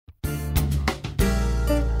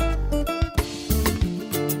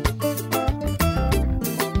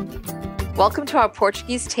Welcome to our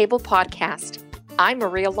Portuguese Table podcast. I'm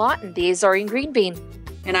Maria Lawton, the Azorian Green Bean.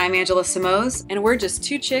 And I'm Angela Simoes, and we're just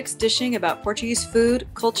two chicks dishing about Portuguese food,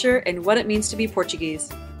 culture, and what it means to be Portuguese.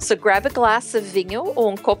 So grab a glass of vinho or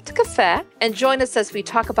un copo de café and join us as we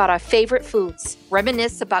talk about our favorite foods,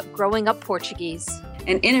 reminisce about growing up Portuguese,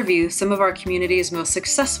 and interview some of our community's most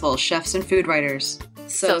successful chefs and food writers.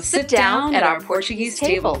 So sit down at our Portuguese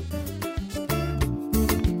table.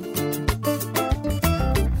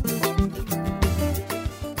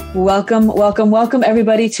 Welcome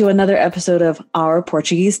everybody to another episode of Our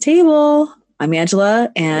Portuguese Table. I'm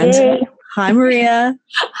Angela and Hi Maria.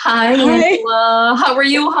 Hi Angela. How are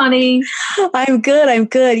you, honey? I'm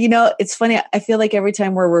good. You know, it's funny. I feel like every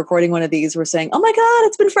time we're recording one of these, we're saying, oh my God,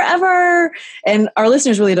 it's been forever. And our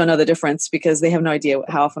listeners really don't know the difference because they have no idea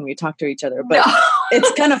how often we talk to each other. But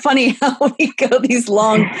it's kind of funny how we go these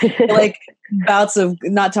long, bouts of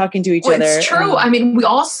not talking to each other. It's true. I mean,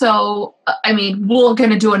 we're going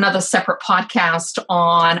to do another separate podcast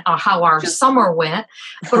on how our summer went,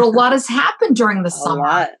 but a lot has happened during the summer.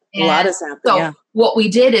 A lot has happened. So what we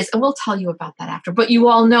did is, and we'll tell you about that after, but you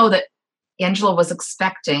all know that Angela was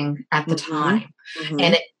expecting at the time,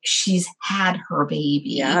 and she's had her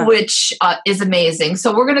baby, which is amazing.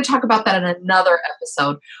 So we're going to talk about that in another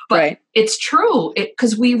episode. But it's true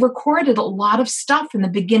because we recorded a lot of stuff in the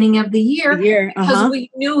beginning of the year because we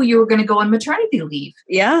knew you were going to go on maternity leave.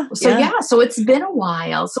 So it's been a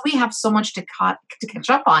while. So we have so much to catch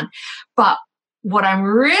up on. But what I'm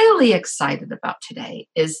really excited about today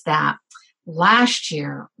is that last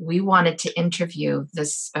year, we wanted to interview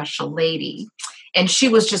this special lady, and she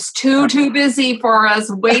was just too busy for us,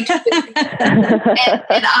 way too busy.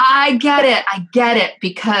 and I get it,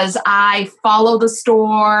 because I follow the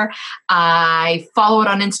store, I follow it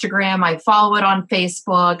on Instagram, I follow it on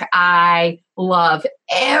Facebook, I love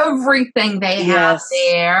everything they have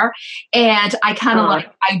there, and I kind of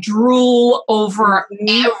I drool over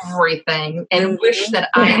everything and wish that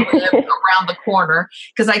I lived around the corner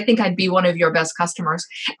because I think I'd be one of your best customers.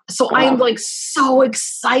 So I'm so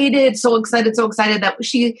excited that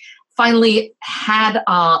she finally had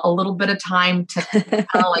a little bit of time to kind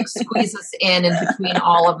of squeeze us in between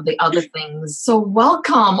all of the other things. So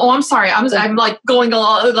welcome. Oh, I'm sorry. I'm going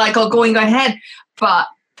ahead, but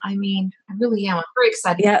I mean, I really am. I'm very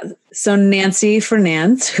excited. Yeah. So Nancy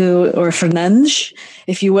Fernandes, Fernandes,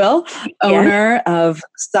 if you will, owner of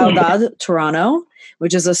Saudade Toronto,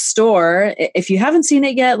 which is a store. If you haven't seen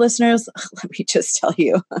it yet, listeners, let me just tell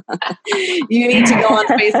you, you need to go on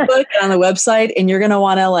Facebook and on the website, and you're going to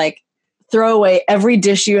want to throw away every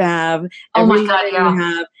dish you have, you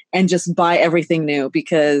have, and just buy everything new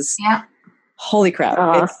because holy crap,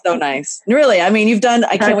 it's so nice. Really, I mean, you've done.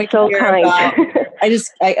 I can't wait to hear about.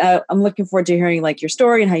 I'm looking forward to hearing your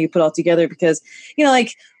story and how you put it all together because,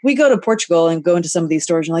 we go to Portugal and go into some of these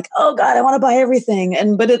stores and you're like, oh God, I want to buy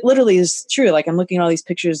everything. But it literally is true. I'm looking at all these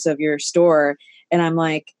pictures of your store and I'm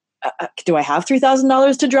like, do I have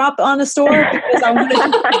 $3,000 to drop on a store? Because I want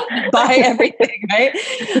to buy everything, right?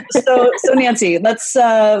 So Nancy, let's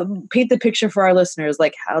paint the picture for our listeners.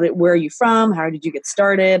 Where are you from? How did you get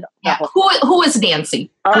started? Yeah. Who is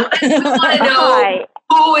Nancy? We want to know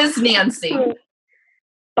who is Nancy?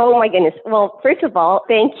 Oh my goodness. Well, first of all,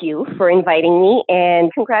 thank you for inviting me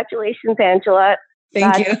and congratulations, Angela.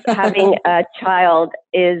 Thank you. Having a child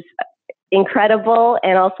is incredible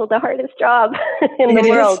and also the hardest job in the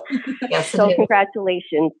world. Yes, so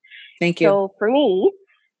congratulations. Thank you. So for me,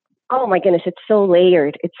 oh my goodness, it's so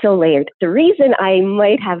layered. The reason I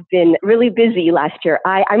might have been really busy last year,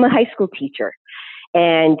 I'm a high school teacher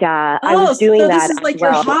and I was doing that. This is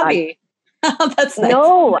your hobby. That's nice.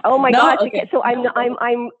 No, oh my gosh. Okay. So I'm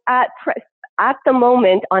at the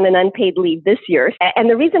moment on an unpaid leave this year. And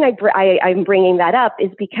the reason I'm bringing that up is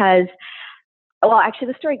because, well, actually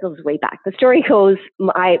the story goes way back. The story goes,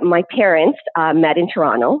 my parents met in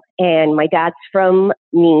Toronto and my dad's from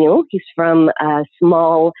Minho. He's from a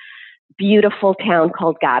small, beautiful town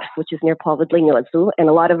called Garf, which is near Póvoa de Lanhoso. And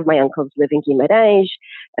a lot of my uncles live in Guimarães,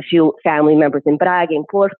 a few family members in Braga, in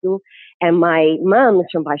Porto. And my mom is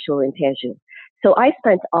from Baixo Alentejo. So I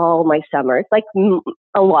spent all my summers,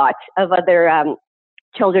 a lot of other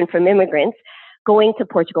children from immigrants, going to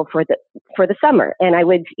Portugal for the summer. And I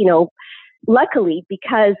would, luckily,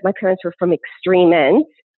 because my parents were from extreme ends,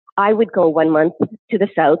 I would go 1 month to the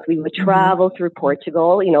south. We would travel through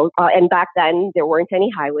Portugal, and back then there weren't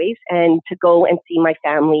any highways, and to go and see my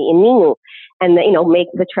family in Minho and, make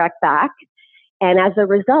the trek back. And as a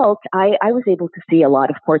result, I was able to see a lot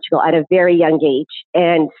of Portugal at a very young age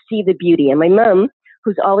and see the beauty. And my mom,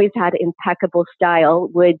 who's always had impeccable style,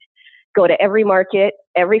 would go to every market,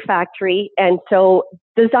 every factory. And so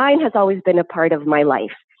design has always been a part of my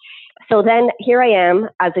life. So then here I am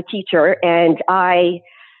as a teacher, and I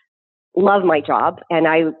love my job, and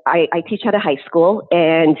I teach at a high school,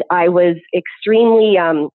 and I was extremely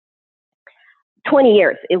 20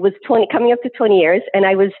 years. It was coming up to 20 years, and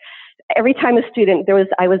I was every time a student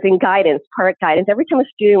I was in guidance, park guidance. Every time a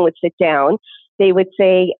student would sit down, they would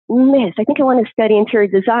say, "Miss, I think I want to study interior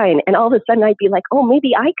design," and all of a sudden I'd be like, "Oh,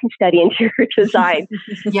 maybe I can study interior design."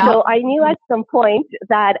 Yeah. So I knew at some point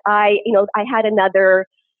that I had another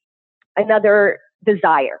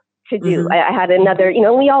desire to do. Mm-hmm. I had another,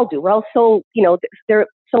 we all do. We're all so, there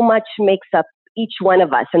so much makes up each one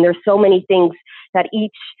of us. And there's so many things that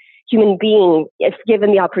each human being, if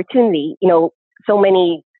given the opportunity, so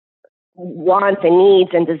many wants and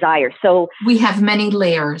needs and desires. So we have many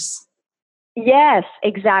layers. Yes,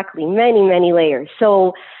 exactly. Many, many layers.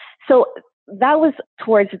 So that was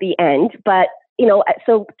towards the end, but,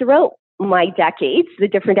 so throughout my decades, the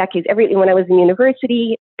different decades, when I was in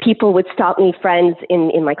university, people would stop me, friends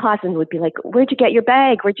in my class, and would be like, "Where'd you get your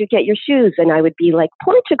bag? Where'd you get your shoes?" And I would be like,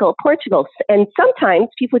 Portugal. And sometimes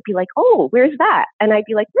people would be like, "Oh, where's that?" And I'd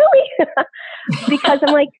be like, "Really?" Because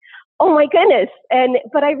I'm like, "Oh my goodness."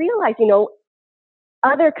 But I realized,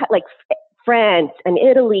 other like France and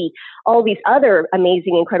Italy, all these other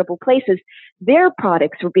amazing, incredible places, their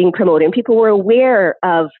products were being promoted, and people were aware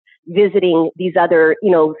of visiting these other,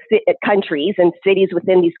 countries and cities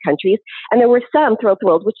within these countries. And there were some throughout the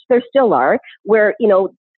world, which there still are, where,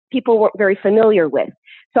 people weren't very familiar with.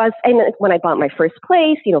 So when I bought my first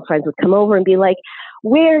place, friends would come over and be like,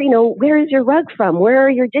 where is your rug from? Where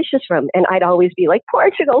are your dishes from? And I'd always be like,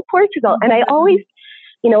 Portugal. And I always,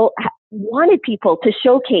 wanted people to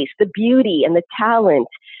showcase the beauty and the talent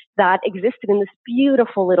that existed in this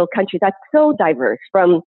beautiful little country that's so diverse,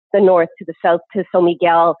 from the north to the south, to São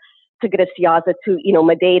Miguel, to Graciosa, to,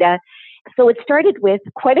 Madeira. So it started with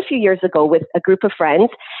quite a few years ago with a group of friends.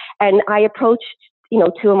 And I approached,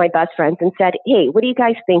 two of my best friends and said, "Hey, what do you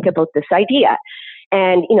guys think about this idea?"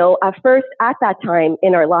 And, at that time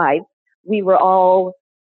in our lives, we were all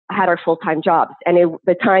had our full-time jobs, and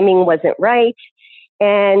the timing wasn't right.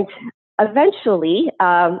 And eventually,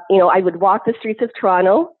 I would walk the streets of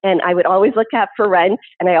Toronto, and I would always look out for rent.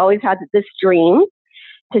 And I always had this dream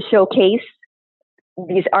to showcase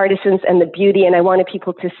these artisans and the beauty. And I wanted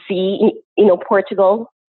people to see,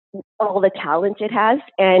 Portugal, all the talent it has.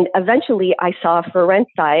 And eventually I saw a for rent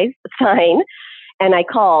sign, and I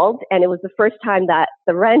called, and it was the first time that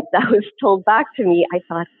the rent that was told back to me, I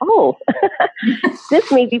thought, oh,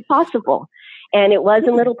 this may be possible. And it was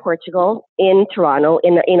in Little Portugal in Toronto,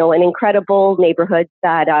 in, an incredible neighborhood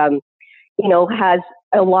that, has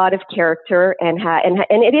a lot of character, and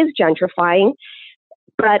it is gentrifying,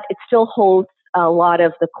 but it still holds a lot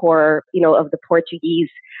of the core, of the Portuguese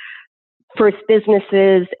first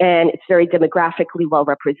businesses, and it's very demographically well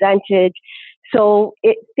represented. So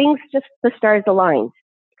the stars aligned.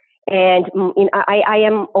 And I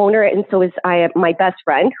am owner, and so is my best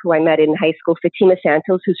friend, who I met in high school, Fatima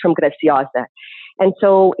Santos, who's from Graciosa. And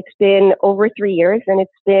so it's been over 3 years, and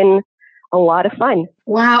it's been a lot of fun.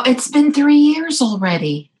 Wow, it's been 3 years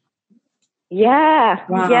already. Yeah,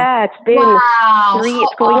 wow. Yeah, it's been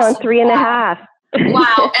it's going on 3.5.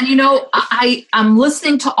 Wow. And I'm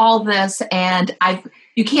listening to all this, and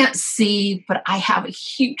you can't see, but I have a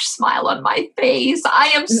huge smile on my face.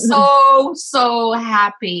 I am so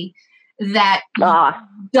happy that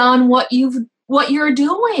you've done what you're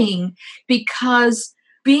doing, because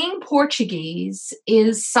being Portuguese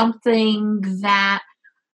is something that,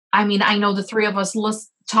 I know the three of us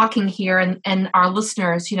talking here, and our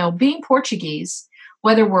listeners, being Portuguese,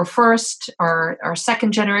 whether we're first or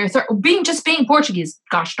second generation, being Portuguese,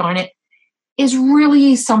 gosh darn it, is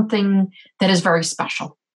really something that is very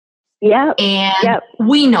special. Yeah. And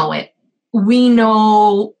we know it. We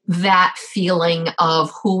know that feeling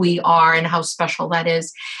of who we are and how special that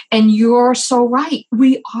is. And you're so right.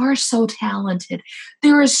 We are so talented.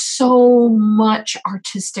 There is so much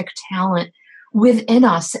artistic talent within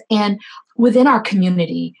us and within our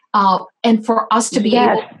community. And for us to be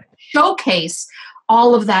able to showcase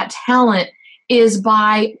all of that talent is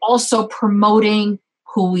by also promoting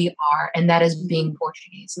who we are, and that is being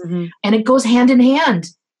Portuguese. Mm-hmm. And it goes hand in hand.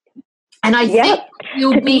 And I think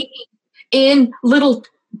you'll be in Little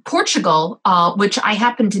Portugal, which I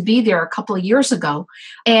happened to be there a couple of years ago.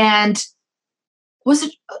 And was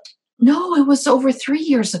it? No, it was over 3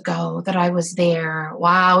 years ago that I was there.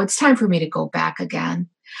 Wow, it's time for me to go back again.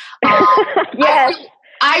 Yes.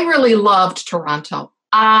 I really loved Toronto.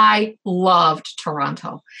 I loved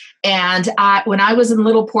Toronto. And when I was in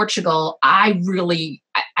Little Portugal, I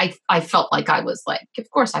I felt like I was like, of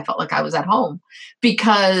course I felt like I was at home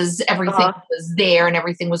because everything was there and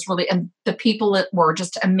everything was really, and the people that were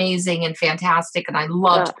just amazing and fantastic. And I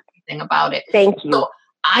loved everything about it. Thank you. So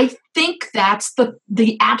I think that's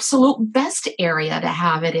the absolute best area to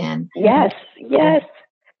have it in. Yes.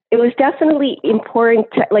 It was definitely important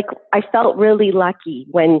to, like, I felt really lucky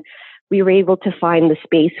when we were able to find the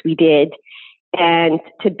space we did and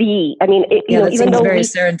to be, I mean, that even though very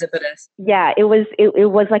serendipitous. Yeah, it was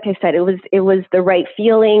like I said, it was the right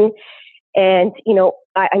feeling. And,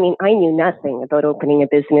 I mean, I knew nothing about opening a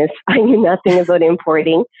business. I knew nothing about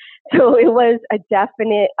importing. So it was a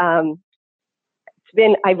definite, I've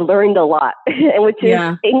learned a lot, which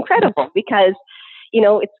is incredible because,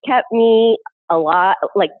 it's kept me alive,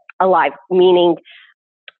 meaning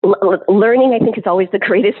learning, I think, is always the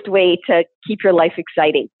greatest way to keep your life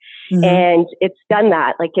exciting. Mm-hmm. And it's done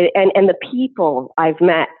that. And the people I've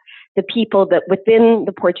met, the people that within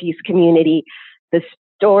the Portuguese community, the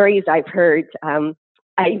stories I've heard, I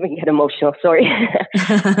even get emotional, sorry.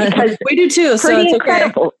 Because we do too, so it's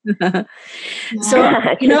incredible. Okay. So,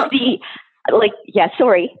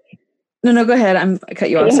 sorry. No, go ahead. I cut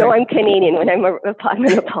you off. No, I'm Canadian. When I'm going to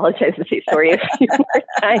apologize and say sorry a few more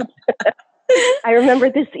times. I remember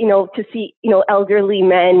this, to see, elderly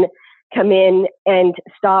men come in and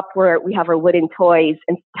stop where we have our wooden toys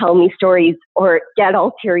and tell me stories, or get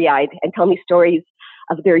all teary-eyed and tell me stories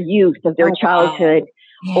of their youth, of their childhood,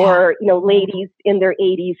 or, ladies in their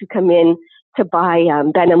 80s who come in to buy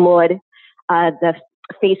Ben Amor, the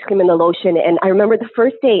face cream and the lotion. And I remember the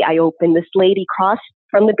first day I opened, this lady crossed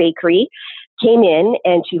from the bakery, came in,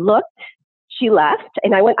 and she looked, she left,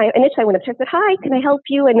 and initially I went up to her and said, "Hi, can I help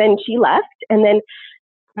you?" And then she left, and then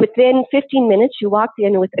within 15 minutes, she walked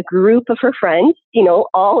in with a group of her friends,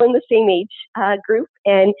 all in the same age group,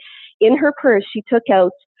 and in her purse, she took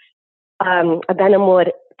out a Ben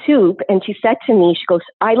Amor tube, and she said to me, she goes,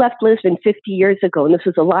 "I left Lisbon 50 years ago, and this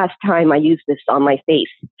was the last time I used this on my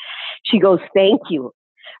face." She goes, "Thank you,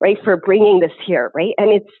 right, for bringing this here," right?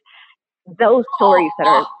 And it's those stories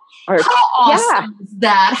that are how awesome is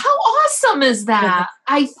that? How awesome is that?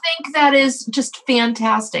 I think that is just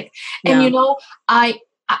fantastic. And I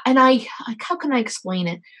how can I explain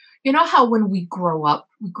it? You know how when we grow up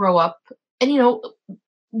and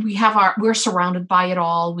we're surrounded by it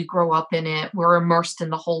all. We grow up in it. We're immersed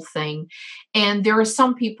in the whole thing. And there are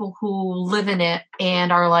some people who live in it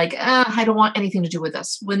and are like, I don't want anything to do with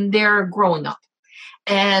this when they're growing up.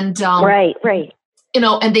 And right.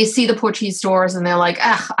 And they see the Portuguese stores and they're like,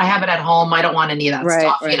 I have it at home. I don't want any of that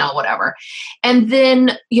stuff, whatever. And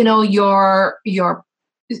then, you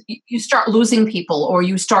start losing people, or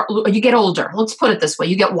you get older. Let's put it this way.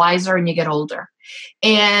 You get wiser and you get older,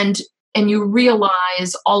 and you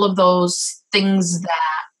realize all of those things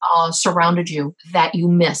that surrounded you that you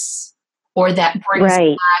miss, or that brings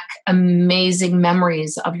back amazing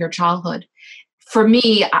memories of your childhood. For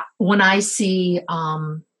me, when I see,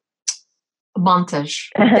 montage,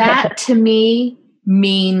 that to me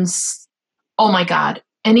means, oh my God,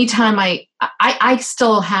 anytime I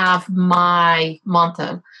still have my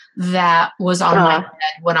manta that was on my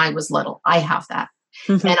bed when I was little. I have that.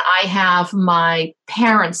 Mm-hmm. And I have my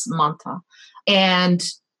parents' manta, and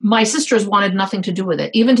my sisters wanted nothing to do with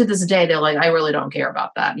it. Even to this day, they're like, I really don't care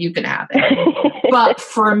about that. You can have it. But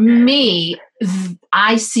for me,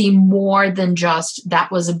 I see more than just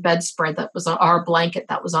that was a bedspread that was or a blanket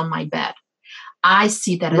that was on my bed. I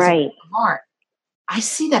see that as a work of art. I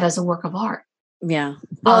see that as a work of art. Yeah.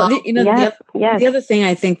 Well, the other thing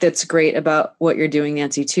I think that's great about what you're doing,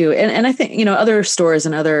 Nancy, too, and I think, other stores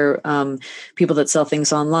and other people that sell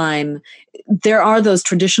things online, there are those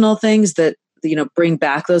traditional things that, bring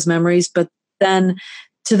back those memories. But then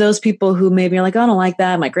to those people who maybe are like, I don't like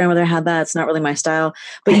that. My grandmother had that. It's not really my style.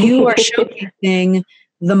 But you are showcasing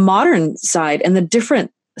the modern side and the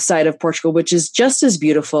different side of Portugal, which is just as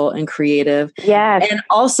beautiful and creative. Yes. And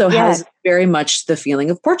also has very much the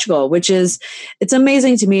feeling of Portugal, which is, it's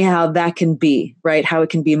amazing to me how that can be, right? How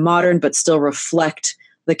it can be modern, but still reflect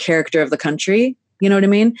the character of the country. You know what I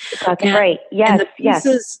mean? That's right. Yes.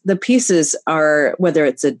 And the pieces are, whether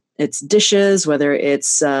it's dishes, whether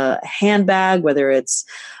it's a handbag, whether it's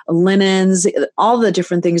linens, all the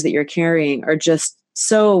different things that you're carrying are just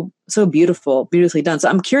so beautifully done. So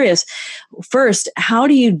I'm curious, first, how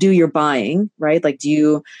do you do your buying, right? Like, do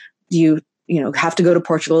you have to go to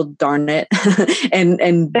Portugal, darn it,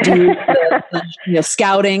 and do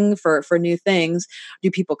scouting for new things?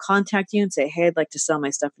 Do people contact you and say, hey, I'd like to sell my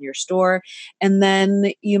stuff in your store? And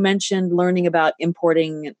then you mentioned learning about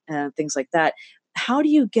importing things like that. how do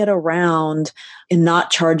you get around in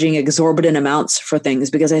not charging exorbitant amounts for things?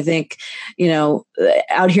 Because I think,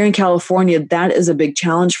 out here in California, that is a big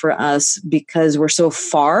challenge for us because we're so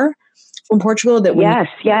far from Portugal that when you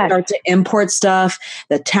start to import stuff,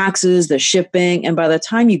 the taxes, the shipping, and by the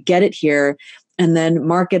time you get it here and then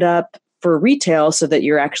mark it up for retail so that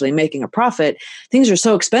you're actually making a profit, things are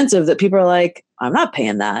so expensive that people are like, I'm not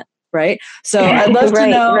paying that. Right. So I'd love to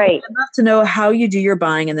know, I'd love to know how you do your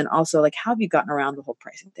buying. And then also like, how have you gotten around the whole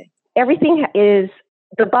pricing thing? Everything is,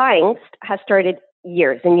 the buying has started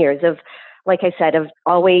years and years of, like I said, of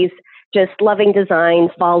always just loving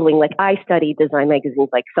design, following, like I study design magazines,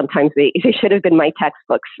 like sometimes they should have been my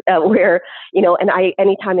textbooks where, and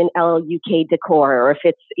anytime in UK Decor, or if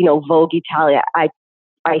it's, Vogue Italia,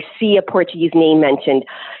 I see a Portuguese name mentioned,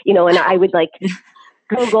 and I would like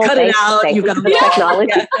Google, cut it out. Thank You've got the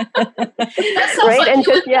technology, right? Like and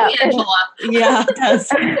just it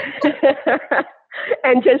does.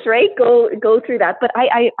 And just go through that. But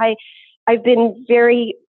I've been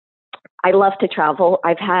I love to travel.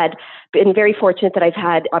 I've been very fortunate that I've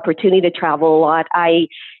had opportunity to travel a lot. I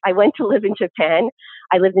went to live in Japan.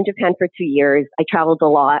 I lived in Japan for 2 years. I traveled a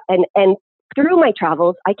lot, and through my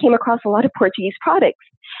travels, I came across a lot of Portuguese products.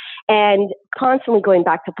 And constantly going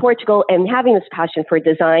back to Portugal and having this passion for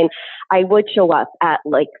design, I would show up at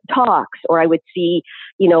like talks, or I would see,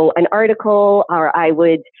 an article, or I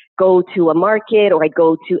would go to a market, or I'd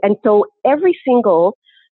go to, and so every single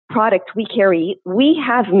product we carry, we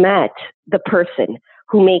have met the person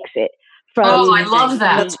who makes it. I love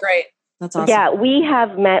that. That's great. That's awesome. Yeah, we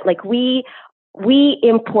have met, like we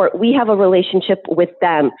import, we have a relationship with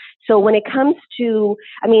them. So when it comes to,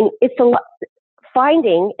 it's a lot.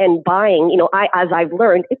 Finding and buying, as I've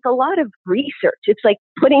learned, it's a lot of research. It's like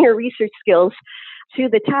putting your research skills to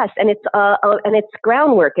the test, and it's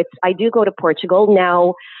groundwork. I do go to Portugal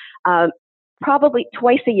now, probably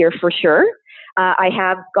twice a year for sure. I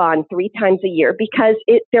have gone 3 times a year because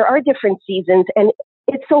there are different seasons, and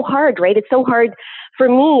it's so hard, right? It's so hard for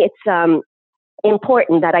me. It's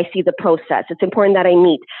important that I see the process. It's important that I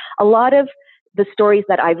meet a lot of the stories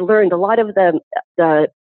that I've learned. A lot of the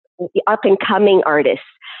up and coming artists,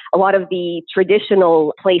 a lot of the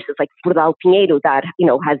traditional places like Floral Pinheiro that,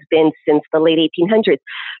 has been since the late 1800s.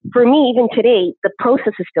 For me, even today, the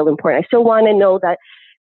process is still important. I still want to know that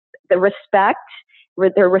they're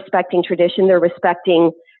respecting tradition, they're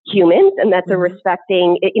respecting humans, and that they're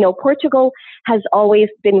respecting, Portugal has always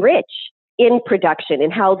been rich in production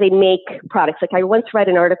and how they make products. Like I once read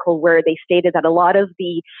an article where they stated that a lot of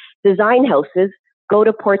the design houses go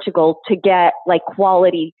to Portugal to get like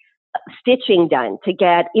quality stitching done, to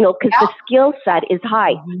get, because the skill set is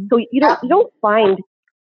high. So you don't find,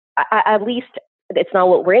 at least it's not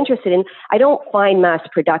what we're interested in. I don't find mass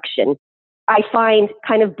production. I find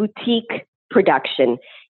kind of boutique production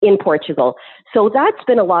in Portugal. So that's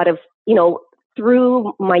been a lot of,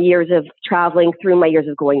 through my years of traveling, through my years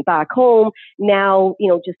of going back home, now,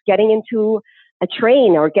 just getting into a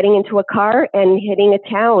train or getting into a car and hitting a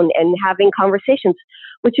town and having conversations,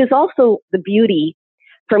 which is also the beauty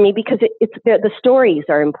for me, because it's the stories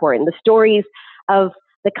are important. The stories of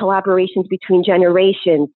the collaborations between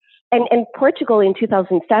generations, and Portugal in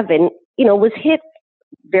 2007, was hit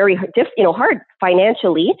very hard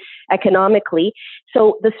financially, economically.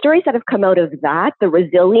 So the stories that have come out of that, the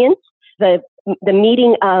resilience, the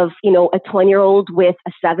meeting of a 20-year-old with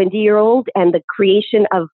a 70-year-old, and the creation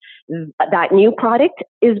of that new product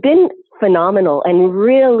has been phenomenal and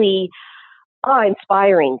really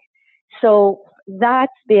inspiring. So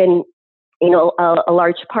that's been, a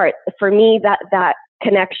large part for me, that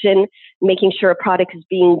connection, making sure a product is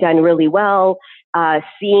being done really well,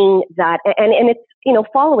 seeing that, and it's,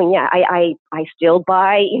 following. Yeah, I still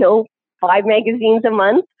buy, 5 magazines a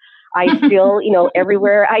month. I still,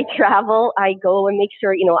 everywhere I travel, I go and make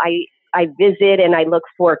sure, I visit and I look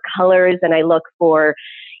for colors and I look for,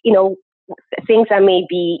 things that may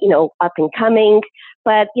be, up and coming.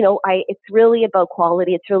 But, it's really about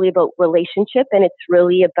quality. It's really about relationship, and it's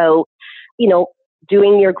really about,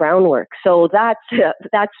 doing your groundwork. So that's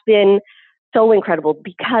been so incredible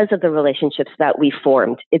because of the relationships that we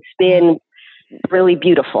formed. It's been really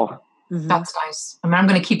beautiful. Mm-hmm. That's nice. I'm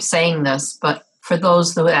going to keep saying this, but for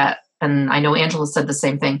those that, and I know Angela said the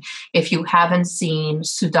same thing, if you haven't seen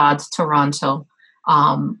Saudade Toronto,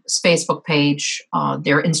 Facebook page,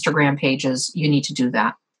 their Instagram pages, you need to do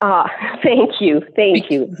that. Thank you.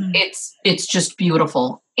 It's just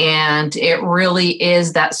beautiful. And it really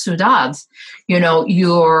is that Saudade,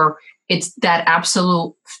 it's that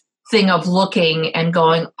absolute thing of looking and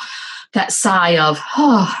going, that sigh of,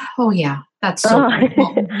 oh yeah, That's so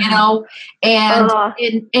cool, and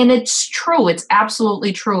it's true. It's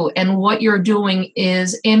absolutely true. And what you're doing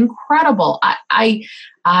is incredible. I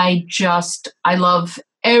love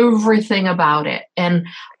everything about it. And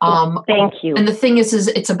thank you. And the thing is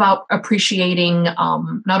it's about appreciating,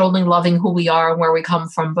 not only loving who we are and where we come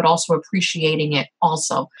from, but also appreciating it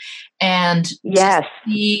also. And yes, to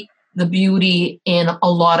see the beauty in a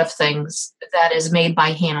lot of things that is made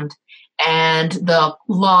by hand and the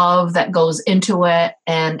love that goes into it.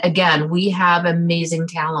 And again, we have amazing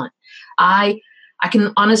talent. I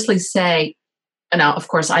can honestly say, now, of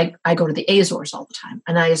course, I go to the Azores all the time,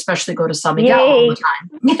 and I especially go to San Miguel all the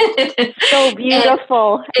time. So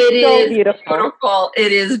beautiful. Beautiful.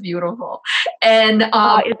 It is beautiful. And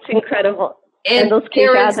it's incredible. And those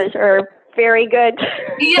quejadas are very good.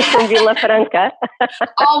 From Villa Franca.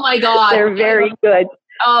 Oh, my God. They're very good.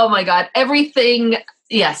 Oh, my God. Everything.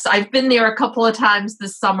 Yes, I've been there a couple of times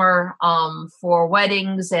this summer for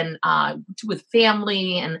weddings and with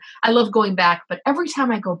family, and I love going back. But every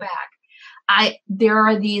time I go back, there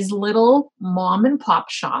are these little mom and pop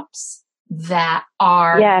shops that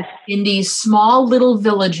are in these small little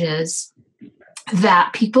villages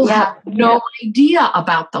that people have no idea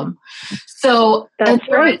about them. So that's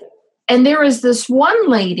right. And there is this one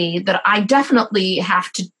lady that I definitely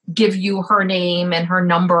have to give you her name and her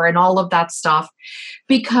number and all of that stuff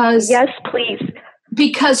because yes, please.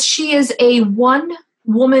 Because she is a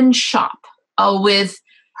one-woman shop with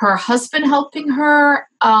her husband helping her,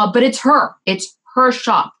 but it's her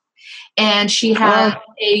shop. And she has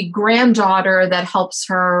a granddaughter that helps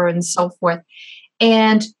her and so forth.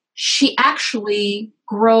 And she actually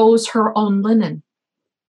grows her own linen.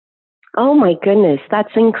 Oh my goodness,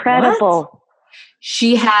 that's incredible. What?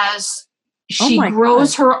 She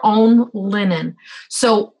grows her own linen.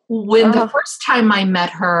 So when the first time I met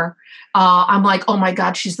her, I'm like, oh my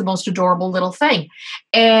God, she's the most adorable little thing.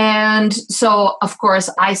 And so, of course,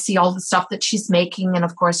 I see all the stuff that she's making. And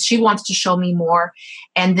of course, she wants to show me more.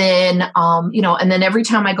 And then, and then every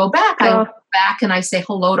time I go back, I go back and I say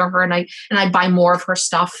hello to her and I buy more of her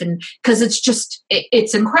stuff. And because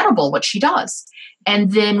it's incredible what she does.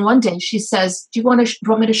 And then one day she says, do you want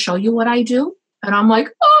me to show you what I do? And I'm like,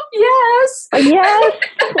 oh, yes. Yes,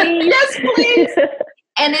 please. Yes, please.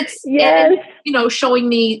 And it's, showing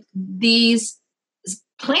me these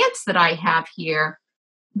plants that I have here.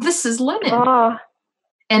 This is linen.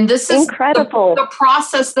 And this is incredible. The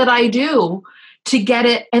process that I do to get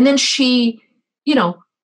it. And then she,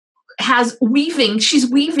 has weaving. She's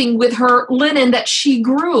weaving with her linen that she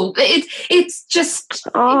grew. It's just,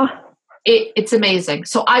 it's amazing.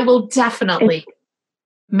 So I will definitely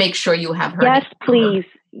make sure you have her. Yes, please.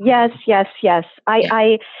 Yes.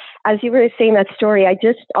 I as you were saying that story, I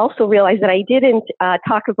just also realized that I didn't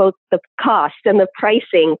talk about the cost and the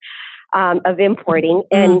pricing of importing.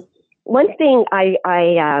 And one thing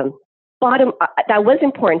that was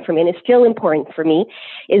important for me, and is still important for me,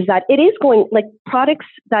 is that it is like products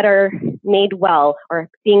that are made well, or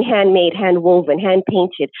being handmade, hand woven, hand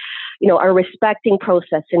painted, are respecting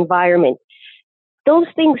process, environment. Those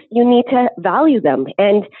things, you need to value them.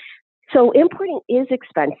 And so importing is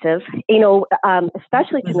expensive,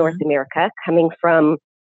 especially to North America, coming from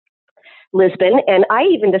Lisbon. And I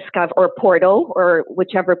even discovered, or Porto, or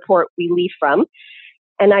whichever port we leave from.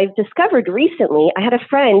 And I've discovered recently, I had a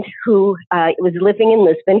friend who was living in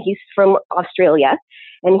Lisbon. He's from Australia,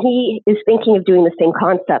 and he is thinking of doing the same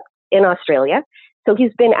concept in Australia. So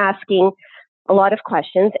he's been asking a lot of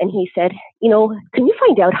questions, and he said, can you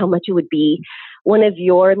find out how much it would be one of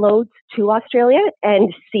your loads to Australia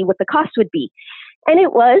and see what the cost would be? And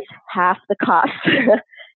it was half the cost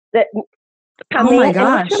that coming, and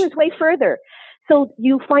Australia is way further. So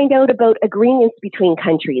you find out about agreements between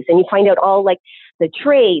countries, and you find out all like the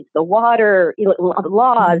trades, the water,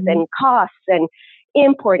 laws and costs and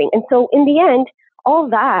importing. And so in the end, all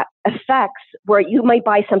that affects where you might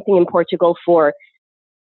buy something in Portugal for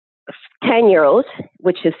 10 euros,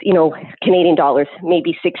 which is, Canadian dollars,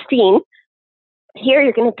 maybe 16. Here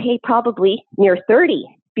you're going to pay probably near 30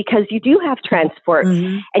 because you do have transport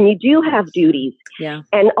and you do have duties. Yeah.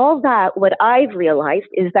 And all that, what I've realized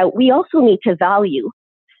is that we also need to value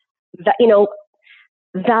that,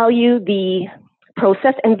 value the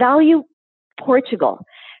process and value Portugal,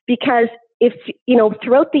 because if,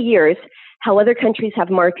 throughout the years, how other countries have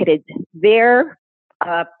marketed their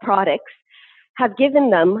products have given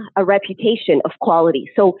them a reputation of quality.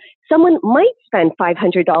 So someone might spend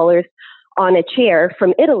 $500 on a chair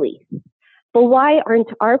from Italy, but why aren't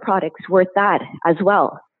our products worth that as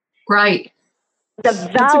well? Right. The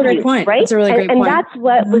value, that's a great point. Right? That's a really great point. And that's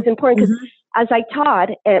what was important, because as I taught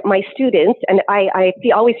my students, and I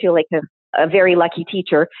always feel like a very lucky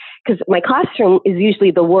teacher because my classroom is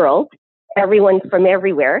usually the world, everyone from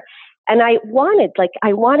everywhere. And I wanted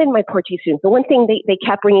my Portuguese students. The one thing they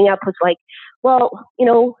kept bringing up was like, well,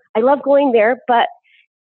 I love going there, but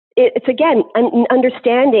it's again,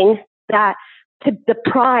 understanding that the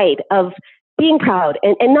pride of being proud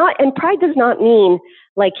and pride does not mean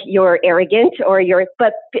like you're arrogant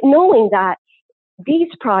but knowing that these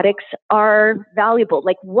products are valuable,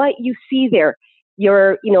 like what you see there,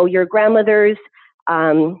 your grandmother's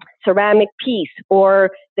ceramic piece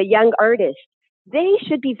or the young artist, they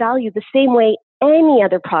should be valued the same way any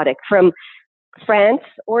other product from France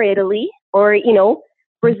or Italy or,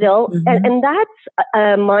 Brazil. Mm-hmm. And that's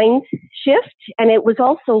a mind shift. And it was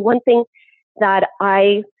also one thing that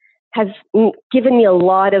has given me a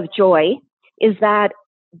lot of joy is that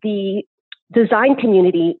the design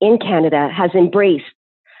community in Canada has embraced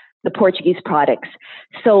the Portuguese products.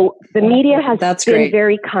 So the media has been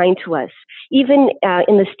very kind to us. Even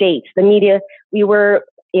in the States, the media, we were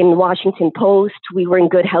in Washington Post, we were in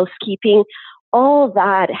Good Housekeeping. All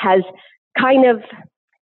that has kind of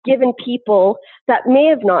given people that may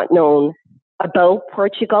have not known about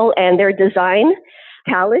Portugal and their design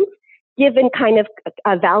talent, given kind of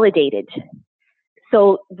validated.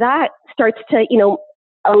 So that starts to,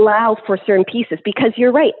 allow for certain pieces, because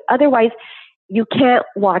you're right. Otherwise, you can't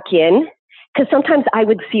walk in, because sometimes I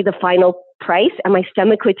would see the final price and my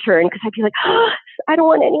stomach would turn because I'd be like, I don't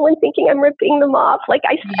want anyone thinking I'm ripping them off. Like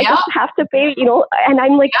I just have to pay, and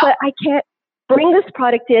I'm like, but I can't bring this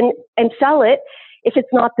product in and sell it if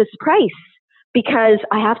it's not this price, because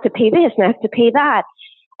I have to pay this and I have to pay that.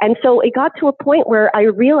 And so it got to a point where I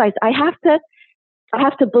realized I have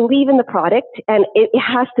to believe in the product, and it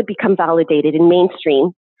has to become validated in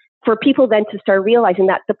mainstream for people then to start realizing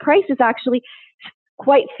that the price is actually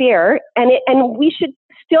quite fair, and we should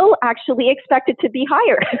still actually expect it to be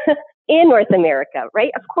higher in North America,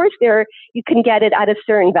 right? Of course, you can get it at a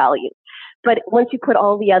certain value, but once you put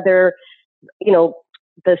all the other,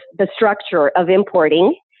 the structure of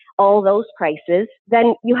importing all those prices,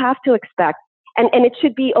 then you have to expect. And it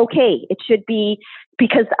should be okay. It should be,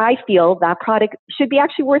 because I feel that product should be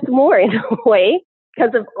actually worth more in a way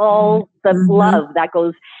because of all the love that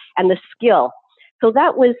goes and the skill. So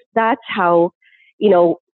that's how,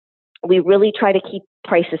 we really try to keep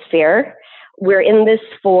prices fair. We're in this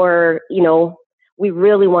for, we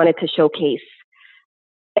really wanted to showcase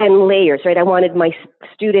and layers, right? I wanted my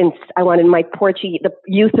students, I wanted my the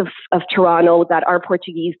youth of Toronto that are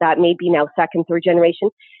Portuguese, that may be now second, third generation,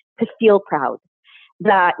 to feel proud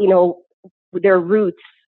that, their roots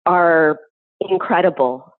are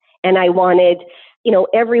incredible. And I wanted,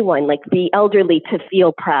 everyone, like the elderly, to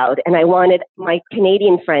feel proud. And I wanted my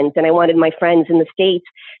Canadian friends and I wanted my friends in the States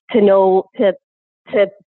to know, to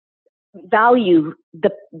value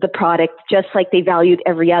the product just like they valued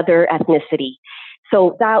every other ethnicity.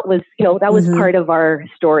 So that was, part of our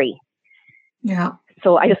story. Yeah.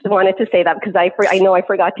 So I just wanted to say that because I know I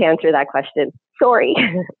forgot to answer that question. Sorry.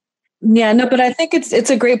 Yeah, no, but I think it's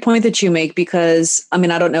a great point that you make, because I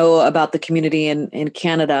don't know about the community in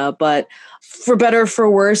Canada, but for better or for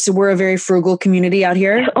worse, we're a very frugal community out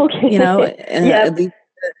here. Okay.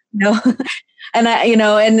 And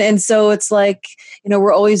and so it's like,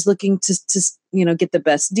 we're always looking to get the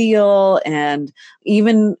best deal, and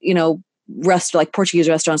even, like Portuguese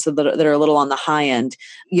restaurants that are a little on the high end,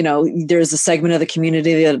 there's a segment of the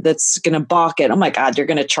community that's going to balk it. Oh my God, you're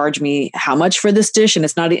going to charge me how much for this dish? And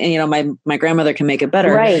it's not, my grandmother can make it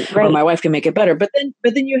better, right. Or my wife can make it better. But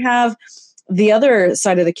then you have the other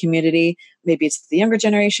side of the community. Maybe it's the younger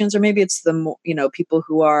generations, or maybe it's the, people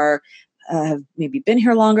who are, have maybe been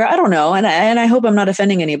here longer. I don't know. And I hope I'm not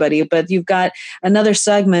offending anybody, but you've got another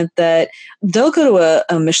segment that they'll go to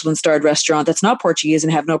a Michelin starred restaurant that's not Portuguese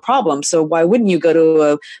and have no problem. So why wouldn't you go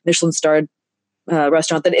to a Michelin starred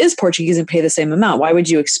restaurant that is Portuguese and pay the same amount? Why would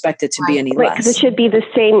you expect it to be any less? Because it should be the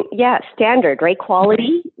same, standard, right?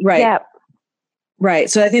 Quality. Right. Yeah. Right.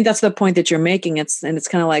 So I think that's the point that you're making. It's kind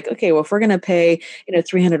of like, okay, well, if we're going to pay,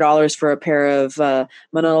 $300 for a pair of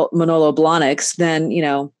Manolo Blahniks,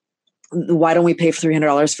 then, why don't we pay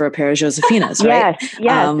 $300 for a pair of Josefinas, right?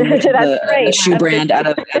 Yes, that's right. The shoe brand out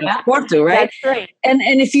of Porto, right? That's right. And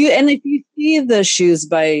if you see the shoes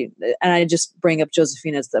and I just bring up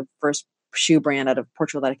Josefina's, the first shoe brand out of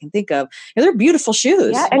Portugal that I can think of, they're beautiful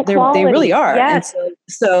shoes. Yeah, and they really are. Yes. And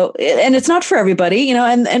so it's not for everybody,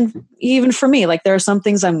 and even for me, like there are some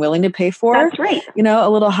things I'm willing to pay for. That's right. A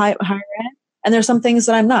little higher end. And there's some things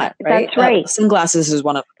that I'm not, right? That's right. Sunglasses is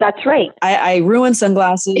one of them. That's right. I ruin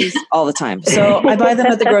sunglasses all the time. So I buy them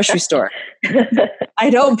at the grocery store.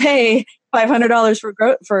 I don't pay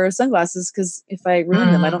 $500 for sunglasses, because if I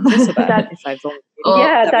ruin them, I don't feel so bad. If I've only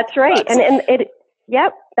that's right, and it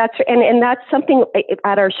that's something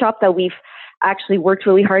at our shop that we've actually worked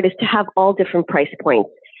really hard is to have all different price points,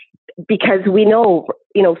 because we know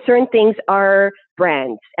certain things are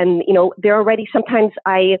brands, and they're already. Sometimes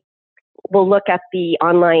I will look at the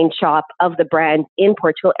online shop of the brand in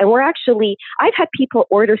Portugal, and I've had people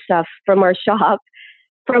order stuff from our shop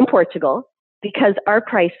from Portugal because our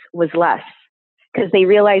price was less, because they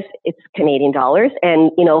realized it's Canadian dollars,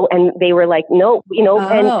 and and they were like, no,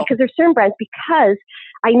 and because there's certain brands, because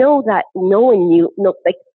I know that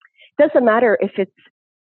doesn't matter if it's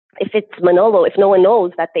Manolo, if no one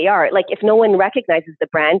knows that they are, like, if no one recognizes the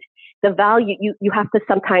brand, the value, you have to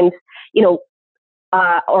sometimes,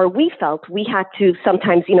 or we felt we had to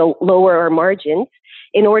sometimes, lower our margins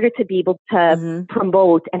in order to be able to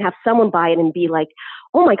promote and have someone buy it and be like,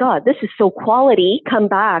 oh my God, this is so quality, come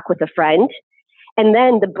back with a friend. And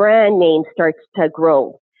then the brand name starts to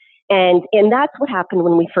grow. And that's what happened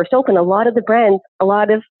when we first opened. A lot of the brands, a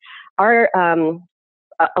lot of our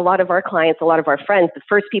clients, a lot of our friends, the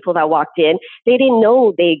first people that walked in, they didn't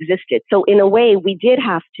know they existed. So in a way, we did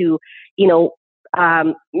have to,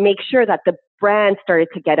 make sure that the brand started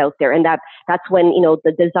to get out there. And that's when,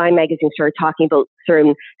 the design magazine started talking about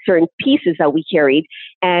certain pieces that we carried.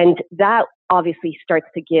 And that obviously starts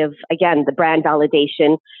to give, again, the brand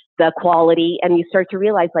validation, the quality, and you start to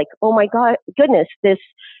realize, like, oh my goodness, this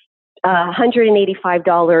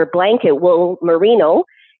 $185 blanket wool merino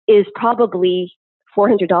is probably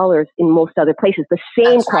 $400 in most other places. The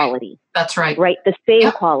same That's quality. Right. That's right. Right. The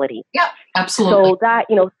same quality. Yeah, absolutely. So that,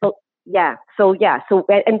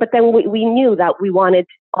 but then we knew that we wanted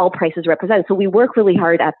all prices represented. So we work really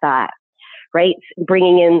hard at that, right?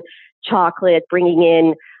 Bringing in chocolate, bringing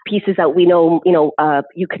in pieces that we know,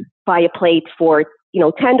 you can buy a plate for,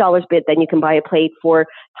 $10, but then you can buy a plate for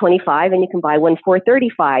 $25, and you can buy one for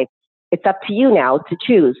 $35. It's up to you now to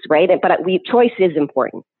choose, right? But choice is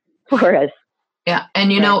important for us. Yeah,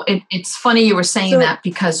 and it's funny you were saying that,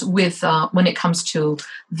 because with when it comes to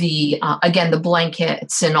the again, the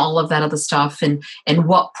blankets and all of that other stuff, and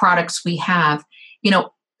what products we have,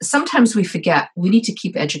 sometimes we forget we need to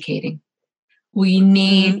keep educating. We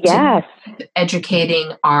need to keep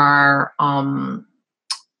educating our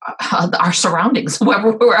surroundings,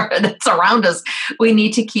 whoever that's around us. We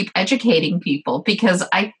need to keep educating people, because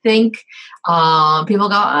I think people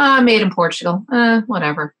go, made in Portugal,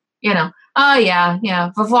 whatever, Oh yeah.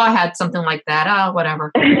 Vavá had something like that. Oh,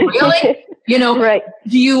 whatever. Really? Right.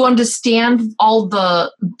 Do you understand all the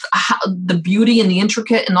beauty and the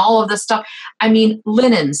intricate and all of this stuff? I mean,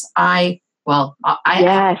 linens. I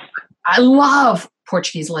love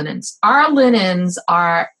Portuguese linens. Our linens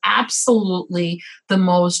are absolutely the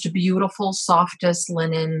most beautiful, softest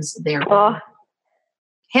linens there.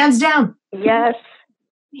 Hands down. Yes.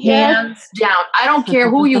 Hands down. I don't care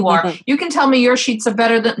who you are. You can tell me your sheets are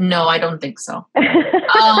better than. No, I don't think so.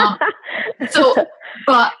 And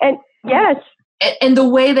the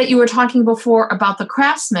way that you were talking before about the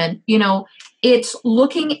craftsman, it's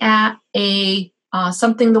looking at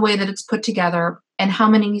something the way that it's put together and how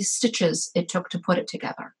many stitches it took to put it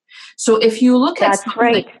together. So if you look at something,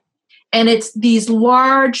 right, and it's these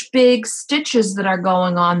large, big stitches that are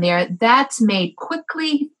going on there, that's made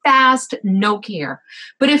quickly, fast, no care.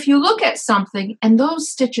 But if you look at something and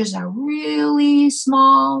those stitches are really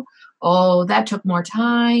small, that took more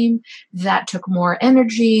time, that took more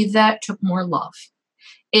energy, that took more love.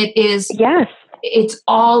 It is, it's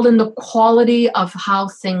all in the quality of how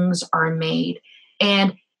things are made.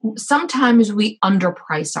 And sometimes we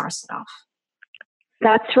underprice our stuff.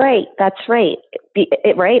 That's right.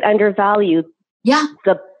 Right? Undervalued. Yeah.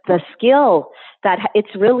 The skill that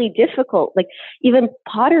it's really difficult. Like even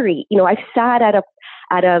pottery, I sat at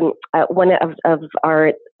one of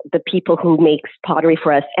the people who makes pottery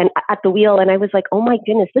for us, and at the wheel, and I was like, oh my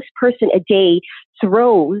goodness, this person a day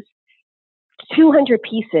throws 200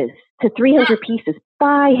 pieces to 300 pieces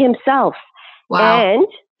by himself. Wow. And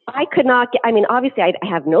I could not obviously I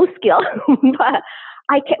have no skill, but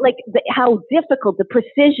I can, how difficult the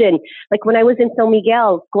precision, like when I was in São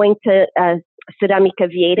Miguel going to Cerâmica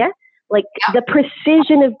Vieira, the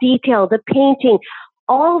precision of detail, the painting,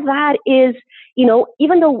 all that is,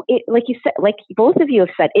 even though it, like you said, like both of you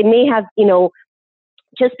have said, it may have,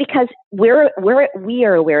 just because we are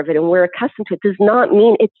aware of it and we're accustomed to it does not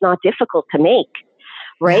mean it's not difficult to make,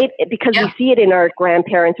 right? Because we see it in our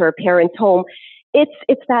grandparents or our parents' home.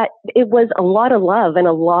 It's that it was a lot of love and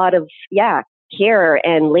a lot of, care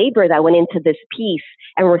and labor that went into this piece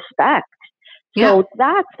and respect. So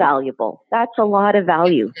that's valuable. That's a lot of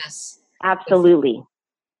value. Yes. Absolutely.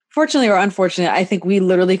 fortunately or unfortunately, I think we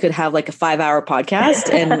literally could have like a 5-hour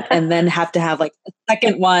podcast and then have to have like a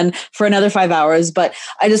second one for another 5 hours. But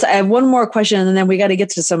I have one more question and then we got to get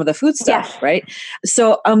to some of the food stuff, right?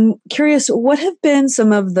 So I'm curious, what have been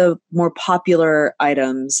some of the more popular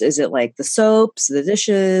items? Is it like the soaps, the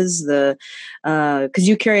dishes, because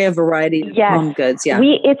you carry a variety of home goods? Yeah.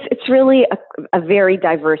 It's really a very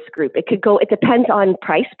diverse group. It depends on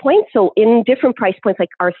price points. So in different price points, like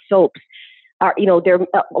our soaps, there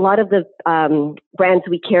a lot of the brands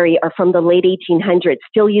we carry are from the late 1800s,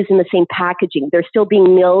 still using the same packaging. They're still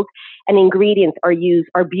being milled, and ingredients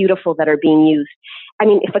are beautiful that are being used. I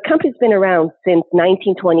mean, if a company's been around since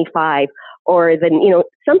 1925, or then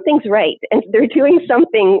something's right, and they're doing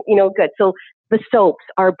something good. So the soaps,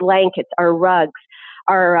 our blankets, our rugs,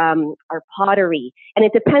 our pottery, and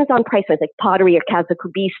it depends on price points. Like pottery or Casa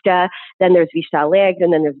Cubista, then there's Vista Alegre,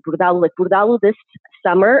 and then there's Bordalo. Like Bordalo this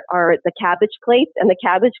summer, are the cabbage plates and the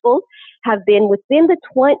cabbage bowls have been within the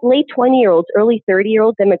late 20-year-olds, early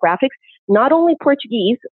 30-year-old demographics. Not only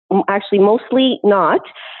Portuguese, actually mostly not,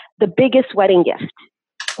 the biggest wedding gift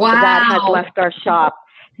that has left our shop.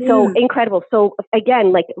 So incredible. So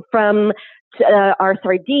again, like from our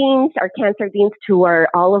sardines, our canned sardines, to our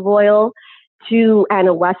olive oil, to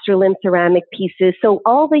Anna Westerlin ceramic pieces. So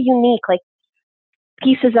all the unique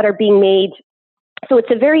pieces that are being made. So it's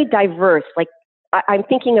a very diverse, I'm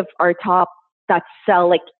thinking of our top that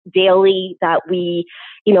sell daily, that we,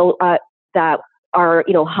 that are,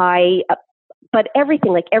 high, but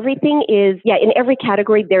everything is, in every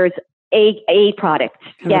category, there's a product.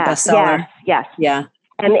 Kind of a bestseller. Yes. Yeah.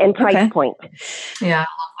 And price point. Yeah.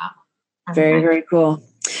 I love that. Very, very cool.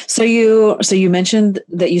 So you mentioned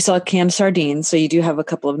that you sell canned sardines. So you do have a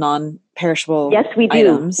couple of non-perishable Yes, we do.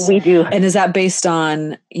 items. We do. And is that based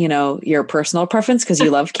on, your personal preference because you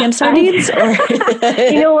love canned sardines? Or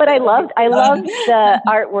you know what I loved? I loved the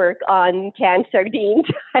artwork on canned sardines.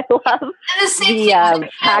 I love the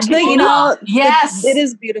packaging. Yes, it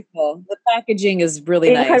is beautiful. The packaging is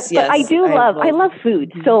really nice. Yes, I love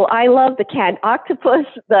food. So I love the canned octopus.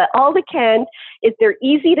 All the canned they're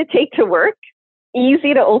easy to take to work.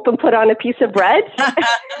 Easy to open, put on a piece of bread.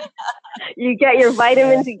 You get your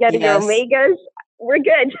vitamins, you get your omegas. We're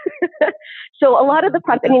good. So a lot of the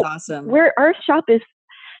products, awesome. Our shop is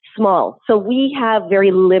small, so we have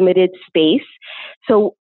very limited space.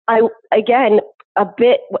 So a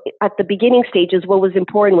bit at the beginning stages, what was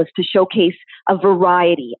important was to showcase a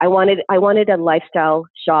variety. I wanted a lifestyle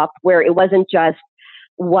shop where it wasn't just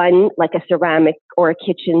one, like a ceramic or a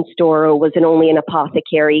kitchen store, or wasn't only an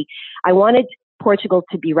apothecary. I wanted Portugal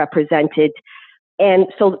to be represented. And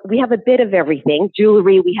so we have a bit of everything.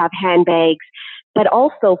 Jewelry, we have handbags, but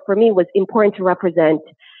also for me was important to represent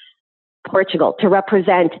Portugal, to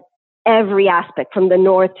represent every aspect from the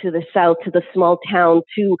north to the south, to the small town,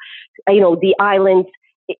 to, the islands.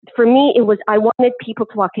 For me, I wanted people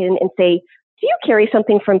to walk in and say, do you carry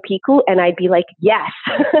something from Pico? And I'd be like, yes.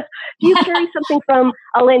 Do you carry something from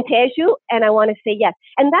Alentejo? And I want to say yes.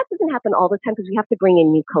 And that doesn't happen all the time because we have to bring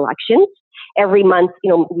in new collections. Every month,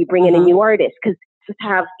 we bring in a new artist because to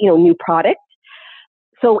have, new product.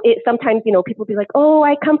 So sometimes, people be like, oh,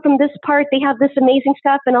 I come from this part. They have this amazing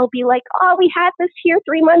stuff. And I'll be like, oh, we had this here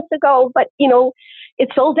 3 months ago, but, it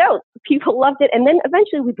sold out. People loved it. And then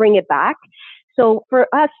eventually we bring it back. So for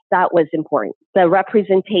us, that was important. The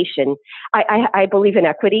representation. I believe in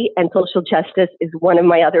equity, and social justice is one of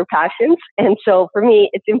my other passions. And so for me,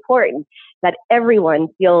 it's important that everyone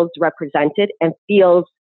feels represented and feels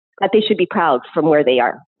that they should be proud from where they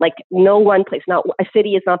are. Like no one place, not a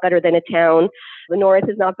city is not better than a town. The north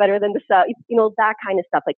is not better than the south. That kind of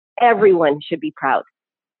stuff. Like everyone should be proud.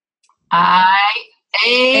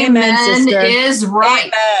 Amen, sister. Is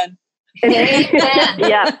right. Amen.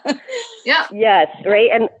 Yeah. Yeah. Yes.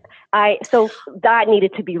 Right. And so that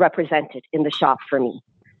needed to be represented in the shop for me.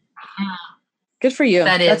 Good for you.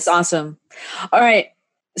 That's awesome. All right.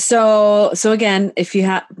 So again, if you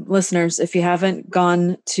have listeners, if you haven't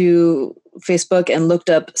gone to Facebook and looked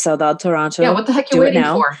up Saudade Toronto, what the heck are you waiting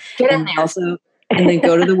for? Get in there. Also, and then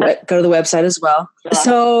go to the website as well.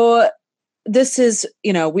 So this is,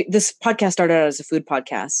 this podcast started out as a food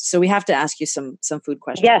podcast. So we have to ask you some food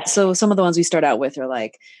questions. Yes. So some of the ones we start out with are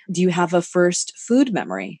like, do you have a first food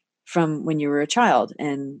memory from when you were a child?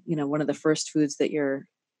 And, one of the first foods that you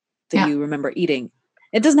remember eating?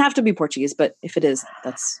 It doesn't have to be Portuguese, but if it is,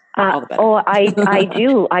 that's all the better. Oh, I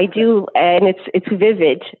do. And it's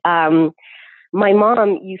vivid. My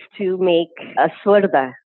mom used to make a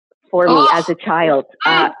sorda for me as a child.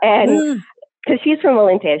 And because she's from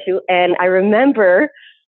Alentejo, and I remember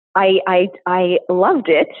I loved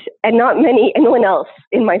it, and no one else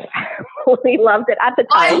in my family loved it at the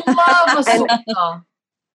time. I love assorta.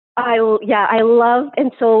 I love,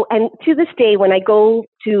 and to this day, when I go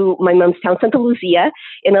to my mom's town, Santa Luzia,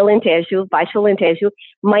 in Alentejo, Baixo Alentejo,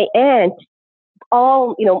 my aunt,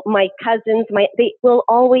 my cousins, they will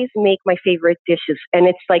always make my favorite dishes, and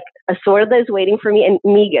it's like assorda is waiting for me, and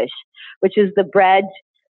migas, which is the bread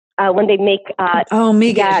when they make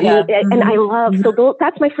migas, and I love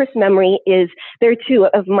that's my first memory. Is there too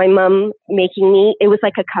of my mom making me? It was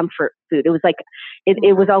like a comfort food. It was like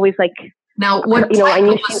it was always like. Now, what type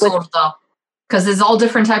of assorda? Because there's all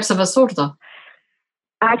different types of assorda.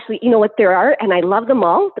 Actually, you know what, there are, and I love them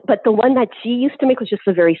all. But the one that she used to make was just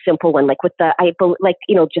a very simple one, like with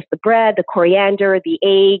just the bread, the coriander, the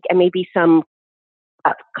egg, and maybe some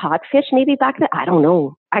codfish, maybe back then. I don't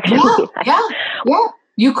know. Actually, yeah.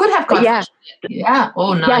 You could have codfish. Yeah.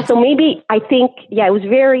 Oh, nice. Yeah. So maybe I think it was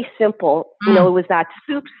very simple. It was that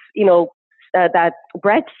soup. That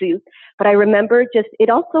bread soup. But I remember it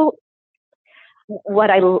also.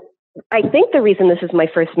 I think the reason this is my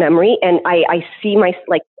first memory, and I see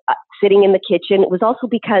sitting in the kitchen, was also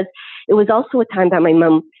because it was also a time that my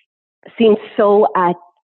mom seemed so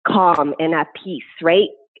calm and at peace, right?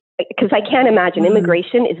 Because I can't imagine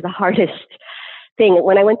immigration is the hardest thing.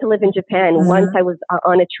 When I went to live in Japan, once I was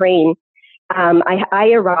on a train, I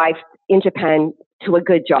arrived in Japan to a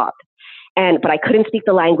good job. But I couldn't speak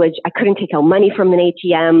the language. I couldn't take out money from an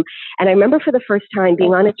ATM. And I remember for the first time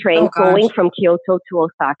being on a train going from Kyoto to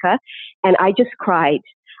Osaka, and I just cried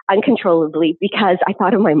uncontrollably because I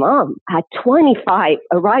thought of my mom at 25,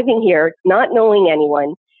 arriving here, not knowing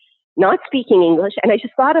anyone, not speaking English. And I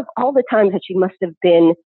just thought of all the times that she must have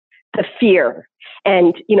been, the fear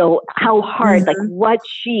and, how hard, like what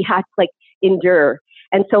she had to endure.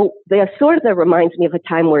 And so the assorda reminds me of a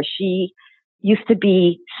time where she used to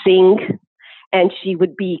sing, and she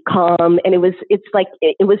would be calm, and it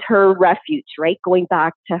was her refuge, right? Going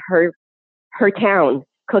back to her town,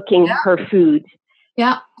 cooking her food.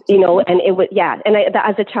 Yeah. And it was, and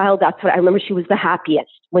as a child, that's what I remember. She was the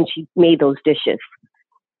happiest when she made those dishes.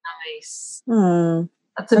 Nice.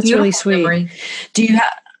 That's really sweet. Memory. Do you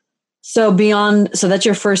have, so that's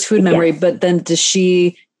your first food memory, but then do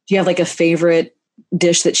you have like a favorite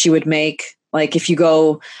dish that she would make? Like if you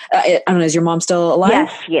go, I don't know, is your mom still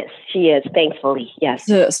alive? Yes, she is, thankfully.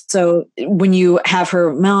 Yes. So when you have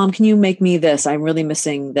her, Mom, can you make me this? I'm really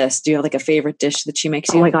missing this. Do you have like a favorite dish that she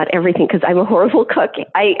makes you? Oh my God, everything, because I'm a horrible cook.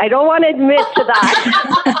 I don't want to admit to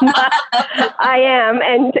that. I am.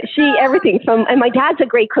 And everything and my dad's a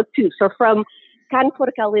great cook too. So from carne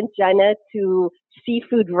porca lenteana to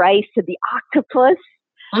seafood rice to the octopus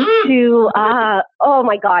to, oh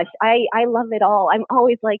my gosh, I love it all. I'm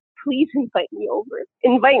always like, please invite me over.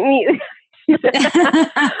 Invite me.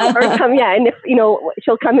 Or come, and if,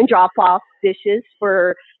 she'll come and drop off dishes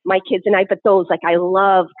for my kids and I, but those, I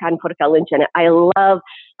love carne porca lenteana. I love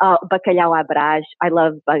bacalhau à Brás. I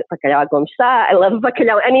love bacalhau à gomsá. I love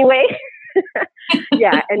bacalhau anyway.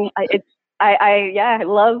 And I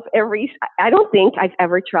love I don't think I've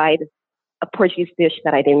ever tried a Portuguese dish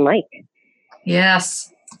that I didn't like.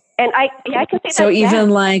 Yes. And I can say so that. So even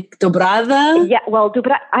like dobrada? Yeah, well,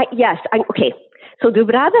 dobrada, yes. Okay. So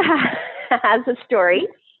dobrada has a story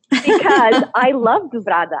because I loved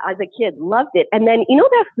dobrada as a kid, loved it. And then,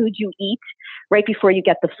 that food you eat right before you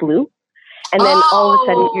get the flu? And then all of a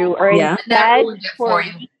sudden you are in bed for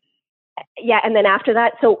you. Yeah, and then after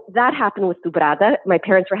that, so that happened with dobrada. My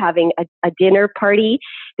parents were having a dinner party.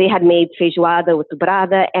 They had made feijoada with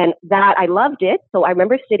dobrada, and that I loved it. So I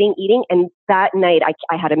remember sitting eating, and that night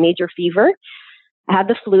I had a major fever. I had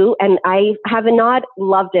the flu, and I have not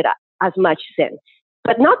loved it as much since.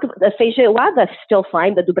 But not the feijoada, still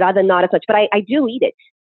fine. The dobrada, not as much. But I do eat it.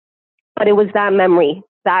 But it was that memory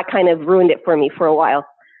that kind of ruined it for me for a while.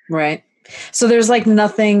 Right. So there's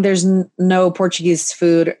nothing, there's no Portuguese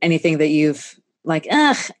food or anything that you've I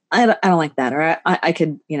don't like that. Or I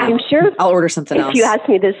could, I'm sure I'll order something else. If you asked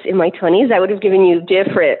me this in my 20s, I would have given you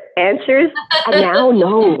different answers. And now,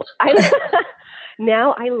 no.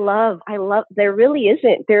 Now I love, there really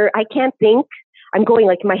isn't. I can't think. I'm going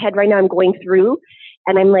in my head right now, I'm going through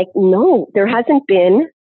and I'm like, no, there hasn't been.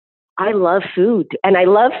 I love food and I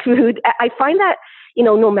love food. I find that,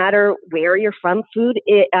 no matter where you're from, food,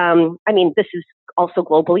 this is also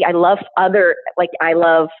globally. I love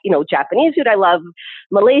Japanese food. I love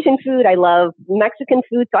Malaysian food. I love Mexican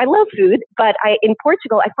food. So I love food. But in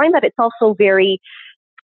Portugal, I find that it's also very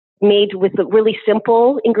made with the really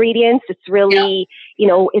simple ingredients. It's really,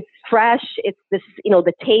 it's fresh. It's this,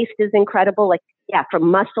 the taste is incredible. From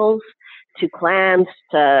mussels to clams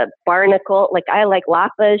to barnacle. Like I like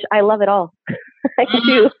lapage. I love it all. I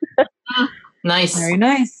do. Nice. Very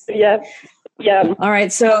nice. Yeah. Yeah. All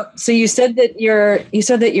right. So you said that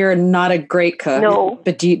you're not a great cook. No.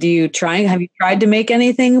 But do you try? Have you tried to make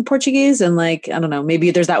anything Portuguese? And like, I don't know,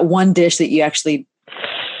 maybe there's that one dish that you actually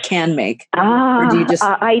can make, or do you just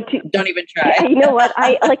don't even try? You know what?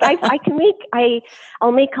 I'll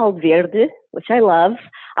make calverde, which I love.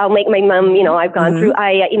 I'll make my mom. I've gone through.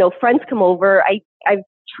 Friends come over. I've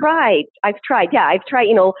tried. Yeah, I've tried.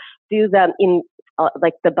 Do them in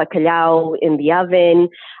like the bacalhau in the oven.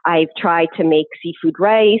 I've tried to make seafood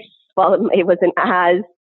rice. Well, it wasn't as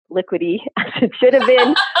liquidy as it should have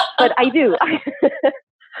been, but I do.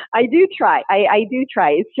 I do try. I do try.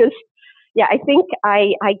 It's just. Yeah, I think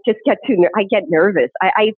I just get I get nervous.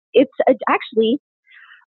 It's actually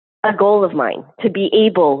a goal of mine to be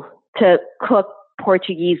able to cook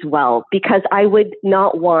Portuguese well, because I would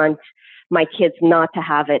not want my kids not to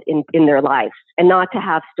have it in their lives and not to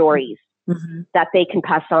have stories that they can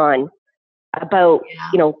pass on about,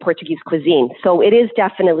 Portuguese cuisine. So it is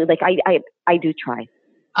definitely like I do try.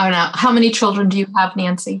 Oh, now, how many children do you have,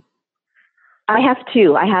 Nancy? I have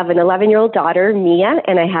two. I have an 11-year-old daughter, Mia,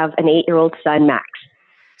 and I have an 8-year-old son, Max.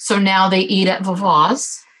 So now they eat at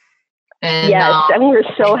Vava's. Yes, and we're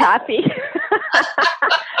so happy.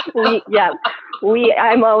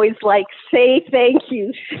 I'm always like, say thank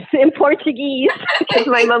you in Portuguese, because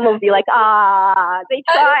my mom will be like, they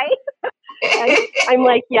try. I'm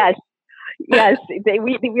like, yes.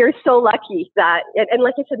 We're so lucky that, and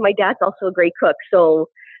like I said, my dad's also a great cook, so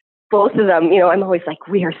both of them, I'm always like,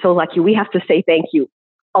 we are so lucky. We have to say thank you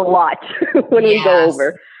a lot when we go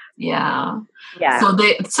over. Yeah. Yeah. So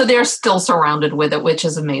they're still surrounded with it, which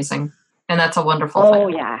is amazing. And that's a wonderful thing. Oh,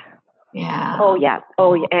 yeah. Yeah. Oh, yeah.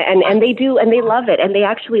 Oh, yeah. And they do, and they love it. And they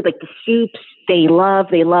actually like the soups. They love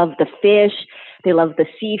the fish. They love the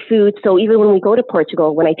seafood. So even when we go to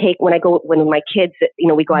Portugal, when my kids,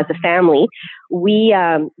 we go as a family,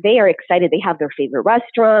 they are excited. They have their favorite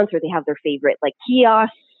restaurants, or they have their favorite like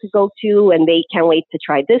kiosks to go to, and they can't wait to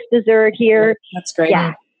try this dessert here. That's great.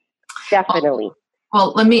 Yeah, definitely.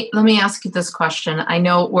 Well, let me ask you this question. I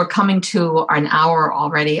know we're coming to an hour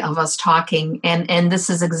already of us talking, and this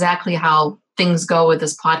is exactly how things go with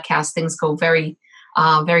this podcast. Things go very,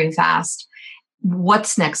 very fast.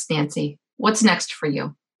 What's next, Nancy? What's next for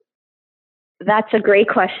you? That's a great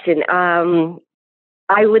question.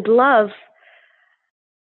 I would love.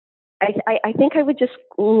 I think I would just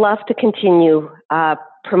love to continue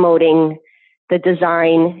promoting the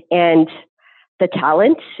design and the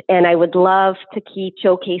talent, and I would love to keep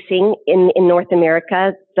showcasing in North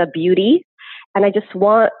America the beauty. And I just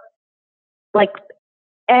want, like,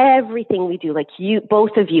 everything we do, like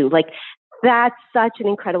both of you, like that's such an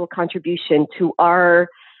incredible contribution to our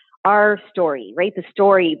story, right? The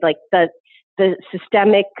story, like the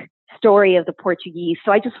systemic story of the Portuguese.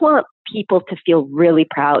 So I just want people to feel really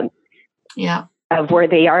proud. Yeah. Of where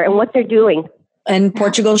they are and what they're doing. And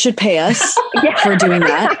Portugal should pay us for doing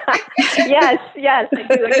that. Yes, I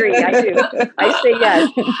do agree. I say yes.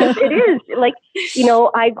 It is like,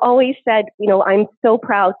 I've always said, I'm so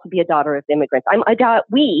proud to be a daughter of immigrants.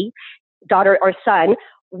 Daughter or son,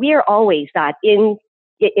 we are always that in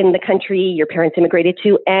the country your parents immigrated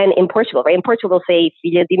to, and in Portugal, right? In Portugal, say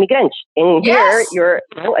filha de imigrante. And here, you're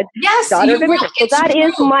a daughter of immigrants. So that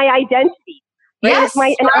is my identity. Right? Yes,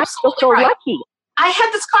 and I'm so lucky. I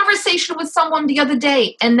had this conversation with someone the other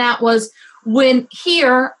day, and that was when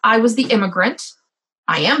here I was the immigrant.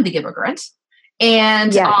 I am the immigrant,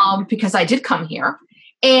 and because I did come here.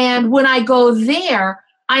 And when I go there,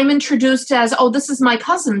 I'm introduced as, this is my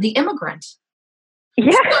cousin, the immigrant.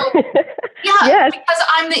 Yeah, so, because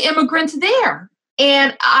I'm the immigrant there,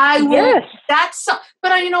 and I will. Yes.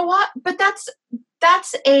 But you know what? But that's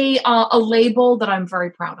a label that I'm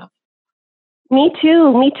very proud of. Me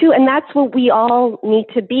too. And that's what we all need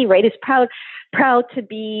to be, right? Is proud to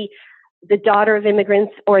be the daughter of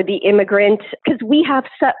immigrants or the immigrant, because we have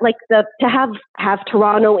to have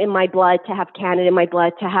Toronto in my blood, to have Canada in my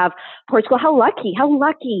blood, to have Portugal. How lucky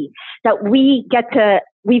that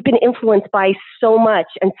we've been influenced by so much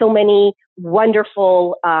and so many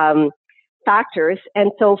wonderful factors.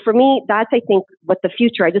 And so for me, that's, I think, what the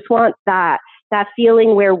future, I just want that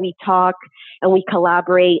feeling where we talk and we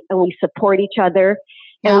collaborate and we support each other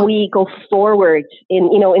and we go forward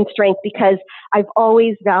in strength, because I've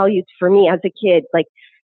always valued, for me as a kid, like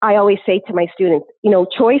I always say to my students,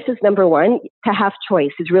 choice is number one. To have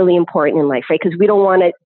choice is really important in life, right? Because we don't want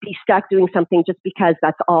to be stuck doing something just because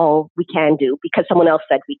that's all we can do, because someone else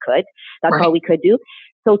said we could. That's all we could do.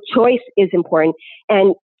 So choice is important.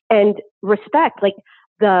 And respect, like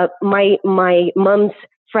my mom's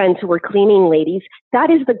friends who were cleaning ladies, that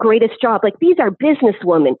is the greatest job. Like, these are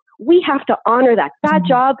businesswomen. We have to honor that. That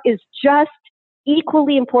job is just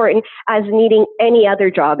equally important as needing any other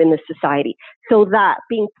job in the society. So that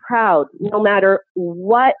being proud, no matter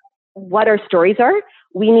what our stories are,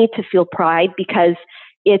 we need to feel pride, because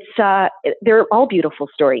they're all beautiful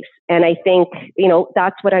stories. And I think,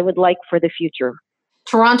 that's what I would like for the future.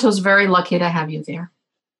 Toronto's very lucky to have you there.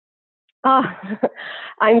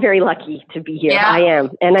 I'm very lucky to be here. Yeah, I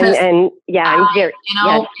am. And I'm very,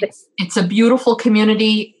 it's a beautiful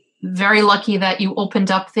community. Very lucky that you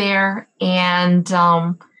opened up there. And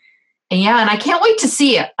I can't wait to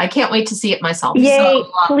see it. I can't wait to see it myself. Yay.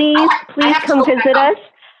 So, please come visit us.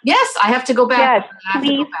 Yes, I have to go back.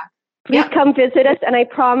 Yes, please come visit us. And I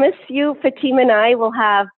promise you, Fatima and I will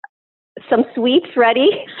have some sweets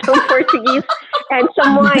ready, some Portuguese, and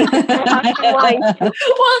some wine. We'll have some wine.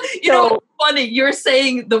 Well, funny. You're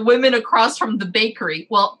saying the women across from the bakery.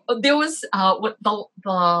 Well, there was the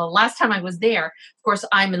last time I was there. Of course,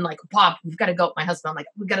 I'm in like, Bob, we've got to go. My husband, I'm like,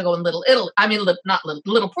 we've got to go in Little Italy. I mean,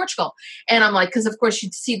 Little Portugal. And I'm like, because of course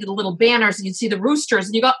you'd see the little banners and you'd see the roosters,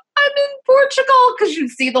 and you go, I'm in Portugal, because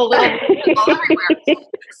you'd see the little everywhere.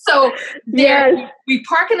 So there, we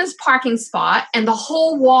park in this parking spot, and the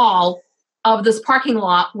whole wall of this parking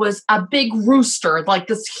lot was a big rooster, like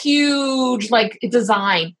this huge, like,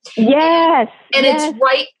 design. Yes. And it's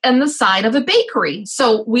right on the side of a bakery.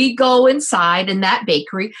 So we go inside in that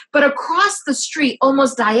bakery, but across the street,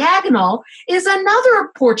 almost diagonal, is another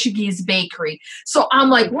Portuguese bakery. So I'm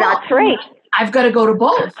like, that's right. I've got to go to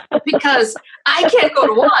both, because I can't go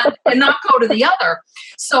to one and not go to the other.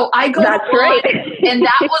 So I go to one, and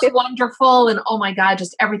that was wonderful. And oh my God,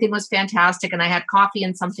 just everything was fantastic. And I had coffee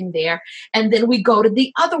and something there. And then we go to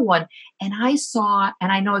the other one, and I saw,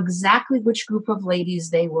 and I know exactly which group of ladies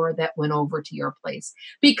they were that went over to your place,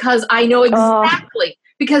 because I know exactly,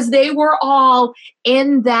 because they were all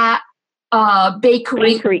in that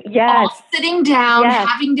bakery, yes, sitting down,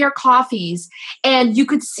 having their coffees, and you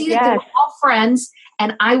could see that they were all friends.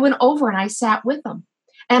 And I went over and I sat with them,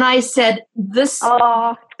 and I said, this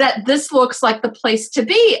looks like the place to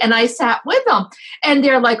be. And I sat with them, and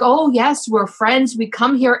they're like, oh yes, we're friends. We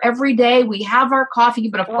come here every day. We have our coffee,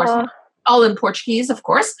 but of course, all in Portuguese, of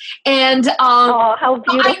course. And how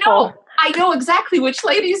beautiful. I know exactly which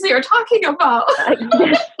ladies they are talking about.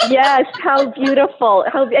 Yes, how beautiful.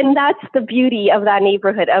 And that's the beauty of that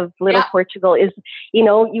neighborhood of Little Portugal is,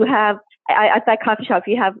 you have, at that coffee shop,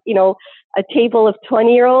 you have, a table of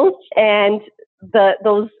 20-year-olds and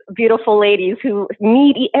those beautiful ladies who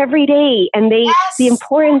meet every day, and the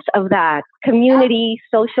importance of that community,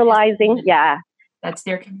 socializing. Yeah. That's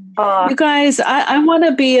their community. You guys, I want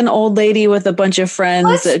to be an old lady with a bunch of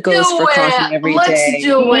friends that goes for coffee every day. Let's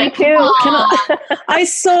do it. Me too. I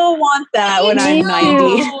so want that when I'm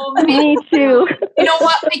 90. Me too. You know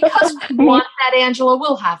what? Because we want that, Angela,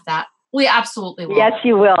 we'll have that. We absolutely will. Yes,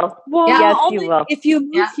 you will. Well, yes, you will. If you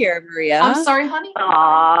move here, Maria. I'm sorry, honey.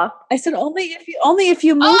 Aww. I said only if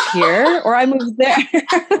you move here, or I move there.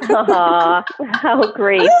 Aww, how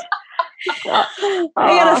great. I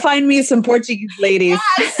gotta find me some Portuguese ladies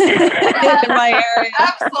in my area.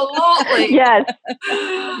 Absolutely.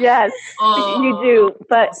 Yes, you do.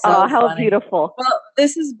 But so how beautiful. Well,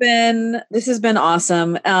 this has been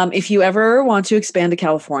awesome. If you ever want to expand to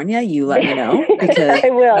California, you let me know, because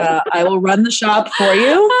I will run the shop for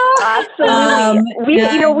you. Absolutely.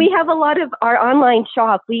 We have a lot of our online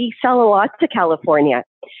shop. We sell a lot to California.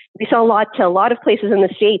 We sell a lot to a lot of places in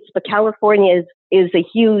the States, but California is a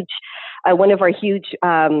huge, one of our huge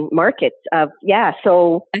markets.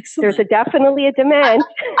 So excellent. There's definitely a demand.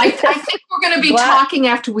 I think we're going to be talking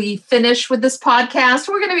after we finish with this podcast.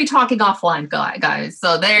 We're going to be talking offline, guys.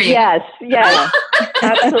 So there you go. Yes,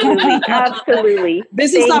 absolutely.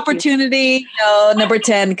 Business opportunity, number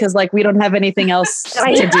 10, because we don't have anything else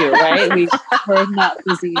to do, right? We're not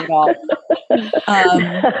busy at all.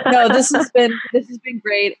 No, this has been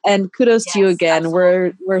great, and kudos to you again.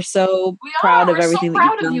 Absolutely. We're so proud of everything that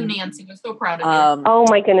you've done. Proud of you, Nancy. We're so proud of you. Oh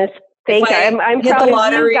my goodness. Thank you. I'm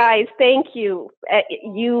proud of you guys. Thank you.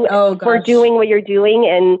 For doing what you're doing,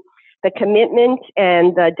 and the commitment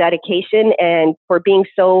and the dedication, and for being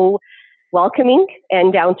so welcoming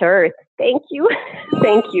and down to earth. Thank you.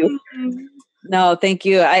 Thank you. No, thank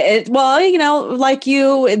you. Like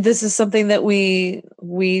you, this is something that we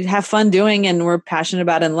have fun doing, and we're passionate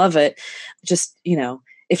about and love it. Just,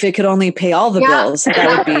 if it could only pay all the bills,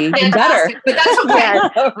 that would be even better. But that's okay.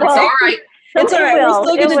 It's all right. It's all right. We're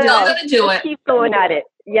still going to do it. Keep going at it.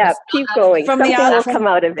 Yeah, keep going. From Something the will come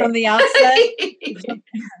out of it. From the outset,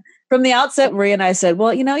 from the outset, Maria and I said,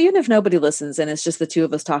 well, even if nobody listens and it's just the two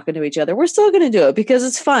of us talking to each other, we're still going to do it because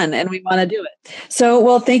it's fun and we want to do it. So,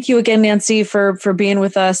 well, thank you again, Nancy, for being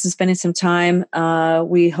with us and spending some time.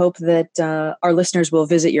 We hope that our listeners will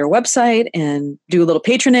visit your website and do a little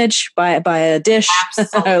patronage, buy a dish,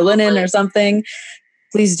 or linen or something.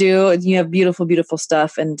 Please do. You have beautiful, beautiful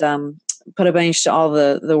stuff. And put a bunch to all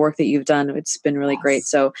the work that you've done. It's been really great.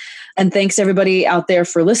 So, and thanks everybody out there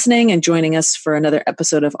for listening and joining us for another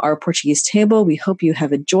episode of Our Portuguese Table. We hope you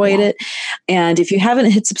have enjoyed it. And if you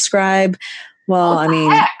haven't hit subscribe, well,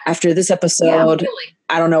 after this episode, really.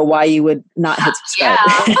 I don't know why you would not hit subscribe.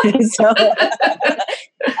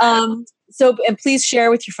 And please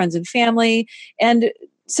share with your friends and family and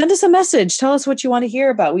send us a message. Tell us what you want to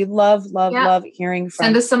hear about. We love hearing from you.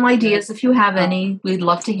 Send us some ideas if you have any. We'd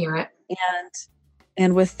love to hear it.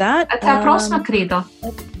 And with that, até a próxima, querida.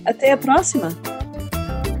 Até a próxima.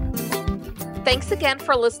 Thanks again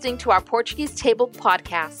for listening to our Portuguese Table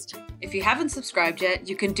podcast. If you haven't subscribed yet,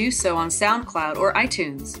 you can do so on SoundCloud or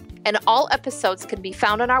iTunes. And all episodes can be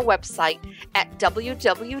found on our website at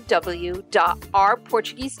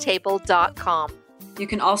www.ourportuguesetable.com. You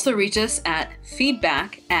can also reach us at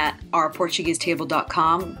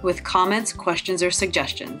feedback@ourportuguesetable.com with comments, questions, or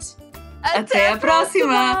suggestions. Até a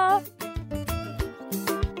próxima!